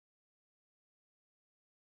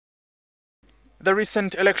The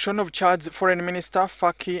recent election of Chad's Foreign Minister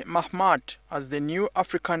Faki Mahamat as the new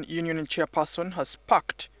African Union chairperson has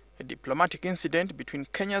sparked a diplomatic incident between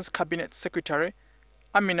Kenya's Cabinet Secretary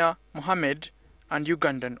Amina Mohammed and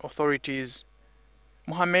Ugandan authorities.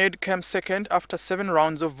 Mohamed came second after 7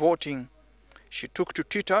 rounds of voting. She took to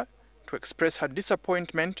Twitter to express her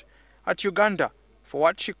disappointment at Uganda for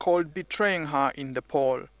what she called betraying her in the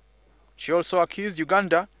poll. She also accused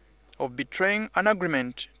Uganda of betraying an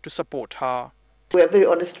agreement to support her. We're very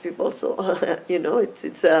honest people, so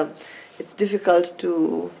it's difficult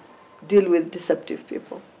to deal with deceptive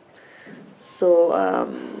people. So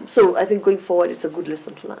I think going forward, it's a good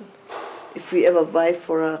lesson to learn. If we ever vie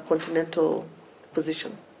for a continental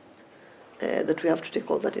position, that we have to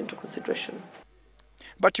take all that into consideration.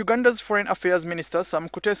 But Uganda's Foreign Affairs Minister Sam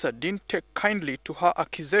Kutesa didn't take kindly to her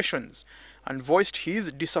accusations and voiced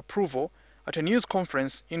his disapproval at a news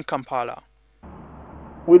conference in Kampala.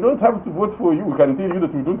 We don't have to vote for you. We can tell you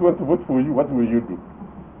that we don't want to vote for you. What will you do?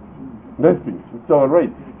 Nothing. It's our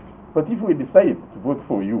right. But if we decide to vote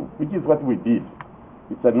for you, which is what we did,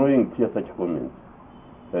 it's annoying to hear such comments.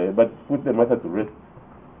 But put the matter to rest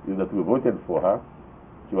is that we voted for her.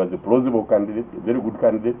 She was a plausible candidate, a very good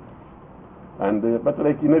candidate. But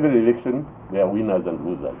like in every election, there are winners and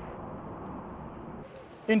losers.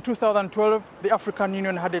 In 2012, the African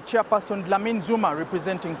Union had a chairperson, Dlamini Zuma,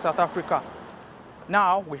 representing South Africa.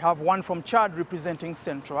 Now we have one from Chad representing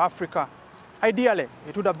Central Africa. Ideally,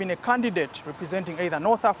 it would have been a candidate representing either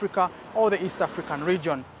North Africa or the East African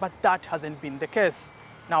region, but that hasn't been the case.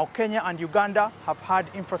 Now Kenya and Uganda have had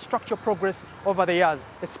infrastructure progress over the years,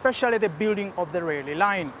 especially the building of the railway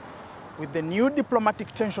line. With the new diplomatic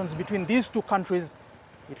tensions between these two countries,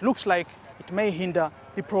 it looks like it may hinder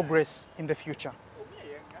the progress in the future.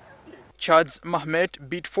 Chad's Mahamat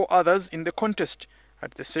beat 4 others in the contest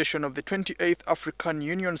at the session of the 28th African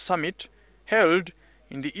Union Summit held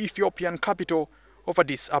in the Ethiopian capital of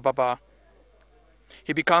Addis Ababa.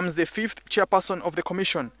 He becomes the 5th chairperson of the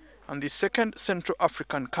Commission and the 2nd Central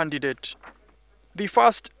African candidate. The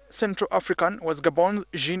first Central African was Gabon's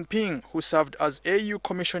Jinping, who served as AU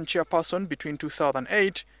Commission chairperson between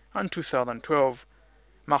 2008 and 2012.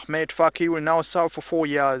 Mahamat Faki will now serve for 4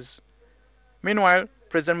 years. Meanwhile,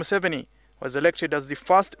 President Museveni was elected as the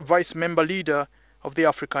first vice-member leader of the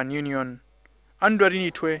African Union. Andrew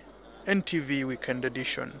Nitwe, NTV Weekend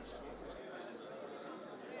Edition.